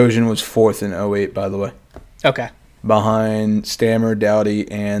 Bogosian was 4th in 08, by the way. Okay. Behind Stammer, Doughty,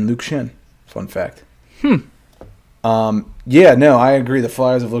 and Luke Schenn. Fun fact. I agree. The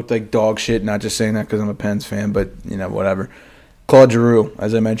Flyers have looked like dog shit. Not just saying that because I'm a Pens fan, but, whatever. Claude Giroux,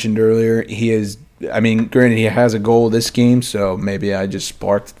 as I mentioned earlier, granted he has a goal this game, so maybe I just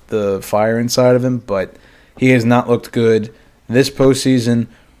sparked the fire inside of him, but he has not looked good this postseason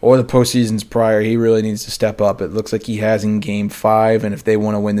or the postseasons prior. He really needs to step up. It looks like he has in Game 5, and if they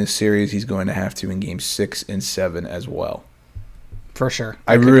want to win this series, he's going to have to in Game 6 and 7 as well. For sure.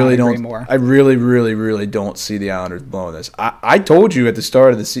 I really really don't see the Islanders blowing this. I told you at the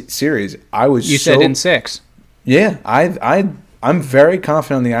start of the series, You said in 6. Yeah, I'm very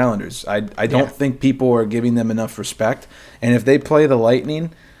confident on the Islanders. I don't think people are giving them enough respect, and if they play the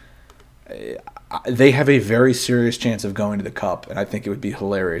Lightning, they have a very serious chance of going to the Cup, and I think it would be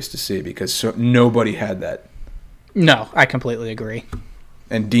hilarious to see because nobody had that. No, I completely agree.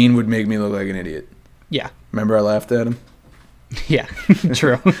 And Dean would make me look like an idiot. Yeah. Remember I laughed at him? Yeah,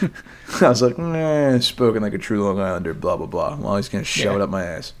 true. I was like, spoken like a true Long Islander, blah, blah, blah. Well, he's going to shove it up my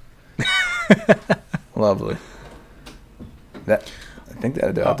ass. Lovely. I think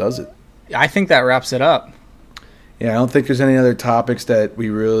that does it. I think that wraps it up. Yeah, I don't think there's any other topics that we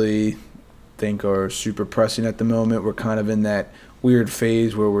really think are super pressing at the moment. We're kind of in that weird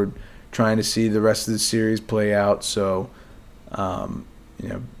phase where we're trying to see the rest of the series play out. So,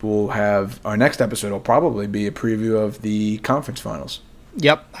 we'll have our next episode will probably be a preview of the conference finals.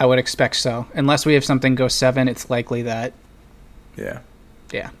 Yep, I would expect so. Unless we have something go 7, it's likely that. Yeah.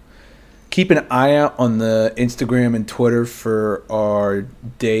 Yeah. Keep an eye out on the Instagram and Twitter for our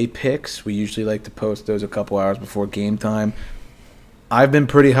day picks. We usually like to post those a couple hours before game time. I've been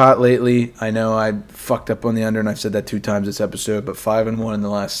pretty hot lately. I know I fucked up on the under, and I've said that 2 times this episode, but 5-1 in the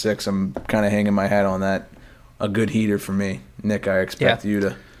last 6. I'm kind of hanging my hat on that. A good heater for me. Nick, I expect you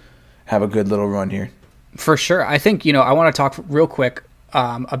to have a good little run here. For sure. I think, I want to talk real quick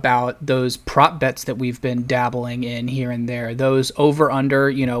about those prop bets that we've been dabbling in here and there. Those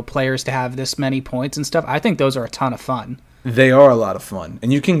over-under, players to have this many points and stuff. I think those are a ton of fun. They are a lot of fun.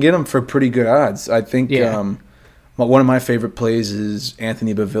 And you can get them for pretty good odds. I think one of my favorite plays is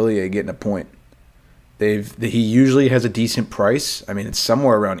Anthony Beauvillier getting a point. He usually has a decent price. I mean, it's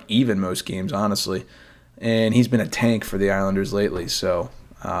somewhere around even most games, honestly. And he's been a tank for the Islanders lately. So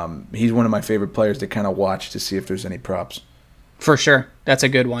he's one of my favorite players to kind of watch to see if there's any props. For sure. That's a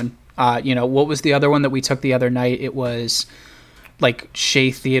good one. What was the other one that we took the other night? It was like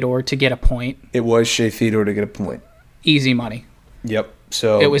Shea Theodore to get a point. It was Shea Theodore to get a point. Easy money. Yep.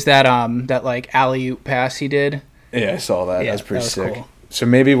 So it was that like alley-oop pass he did. Yeah, I saw that. Yeah, that was pretty sick. Cool. So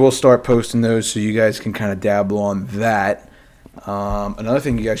maybe we'll start posting those so you guys can kind of dabble on that. Another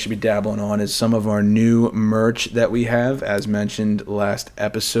thing you guys should be dabbling on is some of our new merch that we have. As mentioned last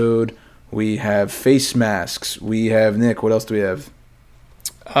episode, we have face masks. We have, Nick, what else do we have?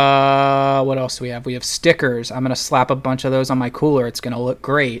 What else do we have? We have stickers. I'm going to slap a bunch of those on my cooler. It's going to look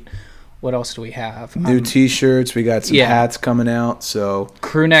great. What else do we have? New T-shirts. We got some hats coming out. So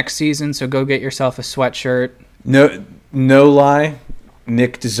crew neck season, so go get yourself a sweatshirt. No lie.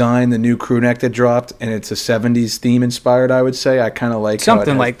 Nick designed the new crew neck that dropped, and it's a 70s theme inspired, I would say. I kind of like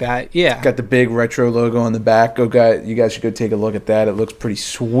something like that, yeah. Got the big retro logo on the back. You guys should go take a look at that. It looks pretty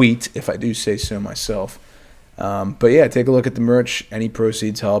sweet, if I do say so myself. But yeah, take a look at the merch. Any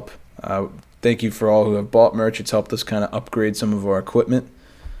proceeds help. Thank you for all who have bought merch. It's helped us kind of upgrade some of our equipment.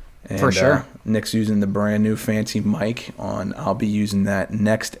 And, for sure. Nick's using the brand new fancy mic on. I'll be using that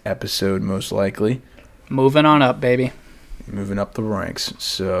next episode, most likely. Moving on up, baby. Moving up the ranks.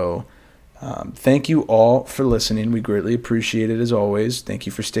 So thank you all for listening. We greatly appreciate it as always. Thank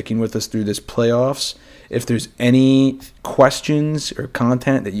you for sticking with us through this playoffs. If there's any questions or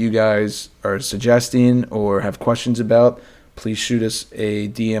content that you guys are suggesting or have questions about, please shoot us a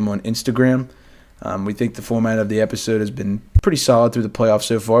DM on Instagram. We think the format of the episode has been pretty solid through the playoffs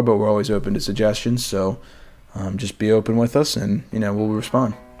so far, but we're always open to suggestions. So just be open with us and, we'll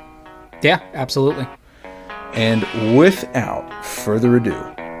respond. Yeah, absolutely. And without further ado,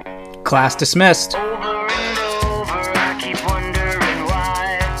 Class dismissed. Over and over, I keep wondering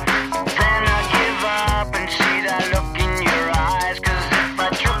why. Then I give up and see that look in your eyes. 'Cause if I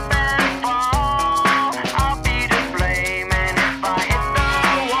trip and fall, I'll be to blame. And if I hit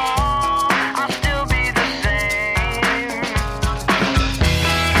the wall, I'll still be the same.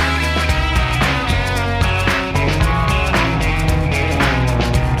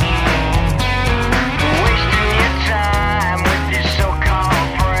 Wasting your time with your so-called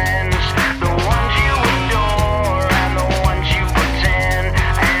friends, the ones you adore and the ones you pretend.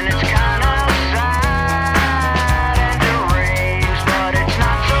 And it's kinda sad and deranged, but it's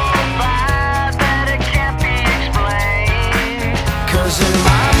not so bad that it can't be explained. 'Cause in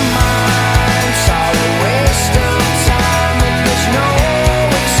my mind, it's all a waste of time and there's no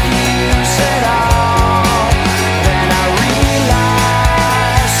excuse at all. Then I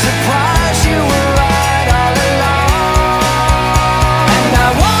realize, surprise, you were right all along. And I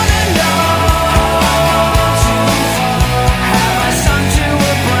wanna know, have I sunk to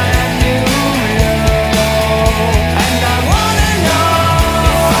a brand new low? And I wanna know,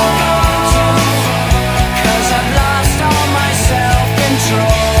 'cause I've lost all my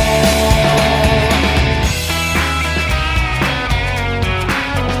self-control.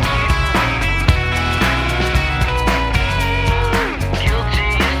 Guilty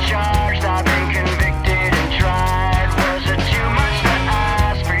as charged, I've been convicted and tried. Was it too much to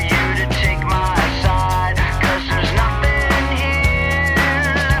ask for you to take my side? 'Cause there's nothing here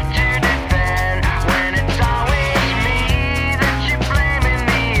left to defend when it's always me that you blame in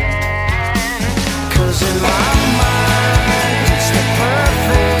the end. 'Cause in my mind, it's the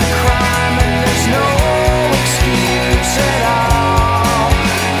perfect crime and there's no excuse at all.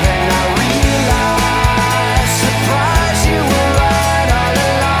 Then I realize, surprise, you were right all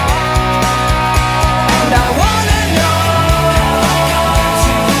along. And I wanna know,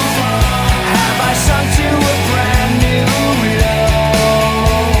 have I sunk to a brand new low?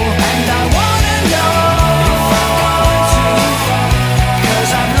 And I wanna know,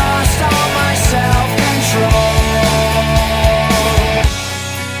 'cause I've lost all my self-control.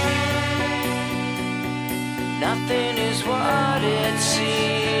 Nothing is what it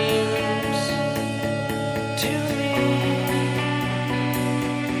seems to me.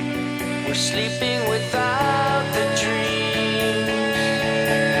 We're sleeping without